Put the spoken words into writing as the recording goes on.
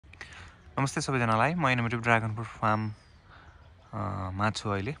नमस्ते सबैजनालाई। म इनोभेटिभ ड्रागन फ्रुट फार्म मा छु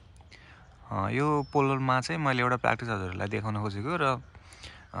अहिले। यो पोलरमा चाहिँ मैले एउटा प्र्याक्टिस हजुरहरूलाई देखाउन खोजेको र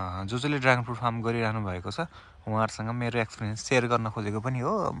जसले ड्रागन फ्रुट फार्म गरिरहनु भएको छ उहाँहरूसँग मेरो एक्सपिरियन्स सेयर गर्न खोजेको पनि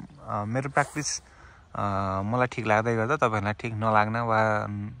हो। मेरो प्र्याक्टिस मलाई ठिक लाग्दै गर्दा तपाईँहरूलाई ठिक नलाग्न वा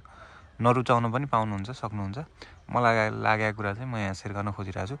नरुचाउन पनि सक्नुहुन्छ। मलाई लागेको कुरा चाहिँ म यहाँ सेयर गर्न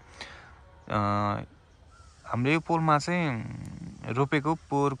खोजिरहेको छु। हाम्रो यो पोलमा चाहिँ रोपेको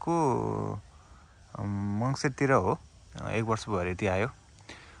पोहोरको मङ्सिरतिर हो, 1 वर्ष भयो यति आयो।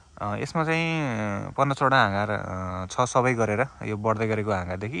 यसमा चाहिँ 15-16 हाँगा छ सबै गरेर, यो बढ्दै गरेको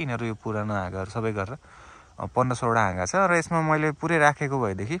हाँगादेखि यिनीहरू यो पुरानो हाँगाहरू सबै गरेर 15-16 हाँगा छ र यसमा मैले पुरै राखेको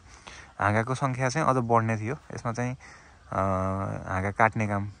भएदेखि हाँगाको सङ्ख्या चाहिँ अझ बढ्ने थियो। यसमा चाहिँ हाँगा काट्ने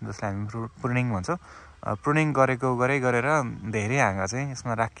काम जसलाई हामी प्रुनिङ भन्छौँ, प्रुनिङ गरेर धेरै हाँगा चाहिँ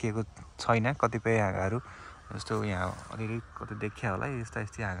यसमा राखिएको छैन। कतिपय हाँगाहरू जस्तो यहाँ अलिअलि कतै देखिया होला, यस्ता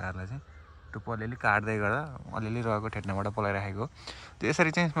हाँगाहरूलाई चाहिँ टुप्पो अलिअलि काट्दै गर्दा अलिअलि रहेको ठेट्नाबाट पलाइराखेको। त्यो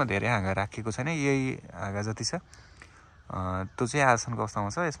यसरी चाहिँ यसमा धेरै हाँगा राखिएको छैन। यही हाँगा जति छ त्यो चाहिँ आजसम्मको अवस्थामा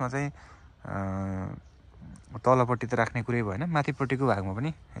छ। यसमा चाहिँ तलपट्टि त राख्ने कुरै भएन, माथिपट्टिको भागमा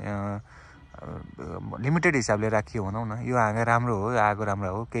पनि लिमिटेड हिसाबले राखियो भनौँ न। यो हाँगा राम्रो हो, आएको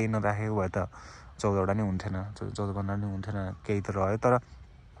राम्रो हो, केही नराखेको भए त 14वटा नै हुन्थेन, 14-15 नै हुन्थेन, केही त रह्यो। तर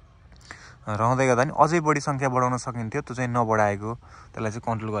रहँदै गर्दा नि अझै बढी सङ्ख्या बढाउन सकिन्थ्यो, त्यो चाहिँ नबढाएको, त्यसलाई चाहिँ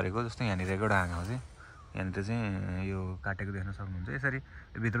कन्ट्रोल गरेको। जस्तो यहाँनिर एउटा हाँगा चाहिँ यहाँनिर चाहिँ यो काटेको देख्न सक्नुहुन्छ। यसरी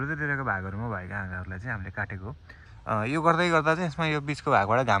भित्रतिरको भागहरूमा भएका हाँगाहरूलाई चाहिँ हामीले काटेको। यो गर्दै गर्दा चाहिँ यसमा यो बिचको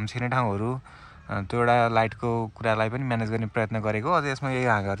भागबाट घाम छिर्ने ठाउँहरू, त्यो एउटा लाइटको कुरालाई पनि म्यानेज गर्ने प्रयत्न गरेको। अझ यसमा यही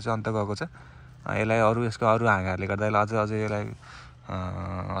हाँगाहरू चाहिँ अन्त गएको छ। यसलाई यसको अरू हाँगाहरूले गर्दा अझै यसलाई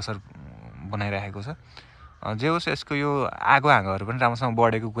असर बनाइरहेको छ। जे होस्, यसको यो आगो हाँगाहरू पनि राम्रोसँग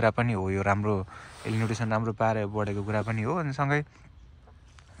बढेको कुरा पनि हो। यो राम्रो न्युट्रिसन राम्रो पाएर बढेको कुरा पनि हो। अनि सँगै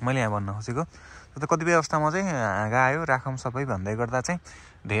मैले यहाँ भन्न खोजेको त कतिपय अवस्थामा चाहिँ हाँगा आयो राखौँ सबै भन्दै गर्दा चाहिँ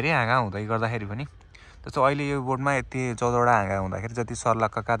धेरै हाँगा हुँदै गर्दाखेरि पनि, जस्तो अहिले यो बोर्डमा यति 14वटा हाँगा हुँदाखेरि जति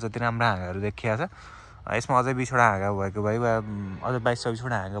सर्लक्कका जति राम्रा हाँगाहरू देखिया छ, यसमा अझै 20वटा हाँगा भएको भए वा अझै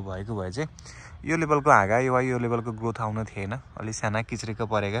 22-24वटा हाँगा भएको भए चाहिँ यो लेभलको हाँगा वा यो लेभलको ग्रोथ आउन थिएन। अलिक साना किच्रिक्क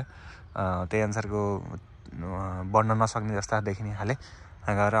परेका, त्यही अनुसारको बढ्न नसक्ने जस्ता देखिने खाले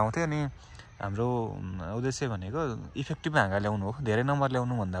हाँगाहरू आउँथ्यो। अनि हाम्रो उद्देश्य भनेको इफेक्टिभ हाँगा ल्याउनु हो। धेरै नम्बर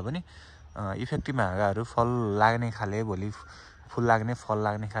ल्याउनु भन्दा पनि इफेक्टिभ हाँगाहरू, फल लाग्ने खाले, भोलि फुल लाग्ने फल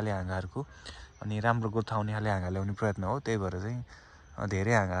लाग्ने खाले हाँगाहरूको अनि राम्रो ग्रोथ आउने खाले हाँगा ल्याउने प्रयत्न हो। त्यही भएर चाहिँ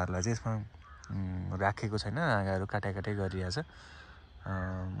धेरै हाँगाहरूलाई चाहिँ यसमा राखेको छैन, हाँगाहरू काटाइ गरिरहेछ।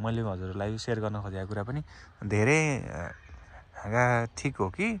 मैले हजुरहरूलाई सेयर गर्न खोजेको कुरा पनि धेरै हाँगा ठिक हो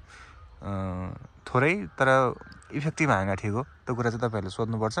कि थोरै तर इफेक्टिभ हाँगा ठिक हो, त्यो कुरा चाहिँ तपाईँहरूले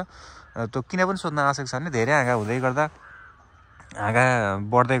सोध्नुपर्छ। त्यो किन पनि सोध्न आवश्यक छ भने धेरै हाँगा हुँदै गर्दा, हाँगा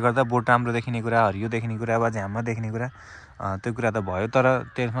बढ्दै गर्दा बोट राम्रो देखिने कुरा, हरियो देखिने कुरा वा झ्याममा देखिने कुरा, त्यो कुरा त भयो। तर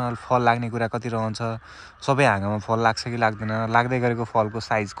त्यसमा फल लाग्ने कुरा कति रहन्छ, सबै हाँगामा फल लाग्छ कि लाग्दैन, लाग्दै गरेको फलको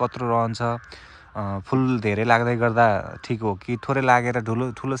साइज कत्रो रहन्छ, फुल धेरै लाग्दै गर्दा ठिक हो कि थोरै लागेर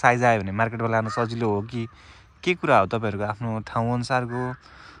ठुलो साइज आयो भने मार्केटमा लान सजिलो हो कि के कुरा हो, तपाईँहरूको आफ्नो ठाउँअनुसारको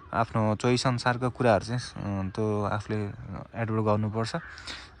आफ्नो चोइस अनुसारको कुराहरू चाहिँ त्यो आफूले एडभर्ट गर्नुपर्छ।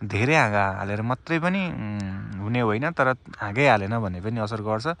 धेरै हाँगा हालेर मात्रै पनि हुने होइन, तर हाँगै हालेन भने पनि असर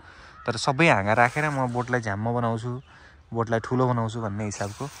गर्छ। तर सबै हाँगा राखेर म बोटलाई झ्याम्म बनाउँछु, बोटलाई ठुलो बनाउँछु भन्ने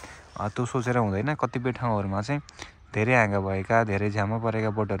हिसाबको त्यो सोचेर हुँदैन। कतिपय ठाउँहरूमा चाहिँ धेरै हाँगा भएका, धेरै झ्याम्म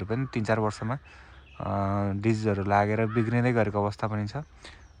परेका बोटहरू पनि 3-4 वर्षमा डिजिजहरू लागेर बिग्रिँदै गरेको अवस्था पनि छ।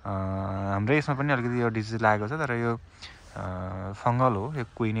 हाम्रै यसमा पनि अलिकति यो डिजिज लागेको छ, तर यो फङ्गल हो, यो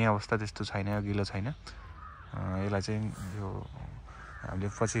कुहिने अवस्था त्यस्तो छैन, यो गिलो छैन। यसलाई चाहिँ यो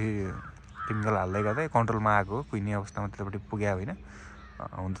हामीले पछि केमिकल हाल्दै गर्दा कन्ट्रोलमा आएको हो, कुहिने अवस्थामा त्यतापट्टि पुग्या होइन।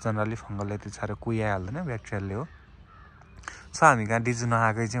 हुन त जनरली फङ्गलले त्यो साह्रो कुहिहाल्दैन, ब्याक्टेरियलले हो। हामी कहाँ डिजिज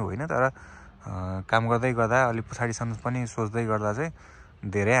नआएकै चाहिँ होइन, तर काम गर्दै गर्दा अलिक पछाडिसम्म पनि सोच्दै गर्दा चाहिँ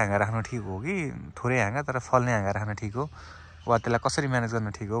धेरै हाँगा राख्नु ठिक हो कि थोरै हाँगा तर फल्ने हाँगा राख्न ठिक हो, वा त्यसलाई कसरी म्यानेज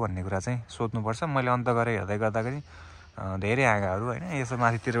गर्न ठिक हो भन्ने कुरा चाहिँ सोध्नुपर्छ। मैले अन्त गरेर हेर्दै गर्दाखेरि धेरै हाँगाहरू होइन, यसो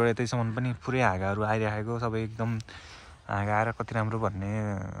माथितिरबाट यतैसम्म पनि पुरै हाँगाहरू आइरहेको, सबै एकदम हाँगा आएर कति राम्रो भन्ने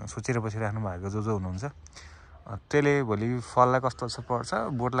सोचेर बसिराख्नु भएको जो हुनुहुन्छ, त्यसले भोलि फललाई कस्तो असर पर्छ,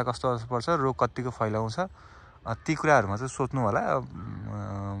 बोटलाई कस्तो असर पर्छ, रोग कतिको फैलाउँछ, ती कुराहरूमा चाहिँ सोच्नु होला।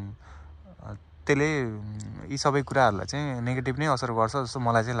 त्यसले यी सबै कुराहरूलाई चाहिँ नेगेटिभ नै असर गर्छ जस्तो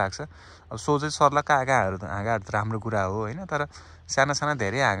मलाई चाहिँ लाग्छ। अब सोझै सर्लक्क हाँगाहरू त राम्रो कुरा हो होइन, तर साना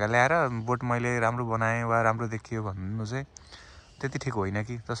धेरै हाँगा ल्याएर बोट मैले राम्रो बनाएँ वा राम्रो देखियो भन्नु चाहिँ त्यति ठिक होइन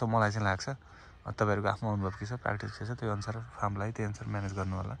कि जस्तो मलाई चाहिँ लाग्छ। तपाईँहरूको आफ्नो अनुभव के छ, प्र्याक्टिस के छ, त्यो अनुसार फार्मलाई त्यही अनुसार म्यानेज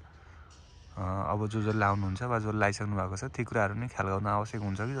गर्नु होला। अब जसले आउनुहुन्छ वा जसले लगाइसक्नु भएको छ ती कुराहरू नै ख्याल गर्न आवश्यक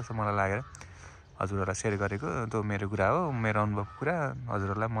हुन्छ कि जस्तो मलाई लागेर हजुरहरूलाई सेयर गरेको त्यो मेरो कुरा हो, मेरो अनुभवको कुरा।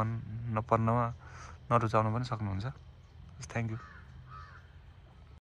 हजुरहरूलाई मन नपर्नमा नरुचाउन पनि सक्नुहुन्छ। Thank you.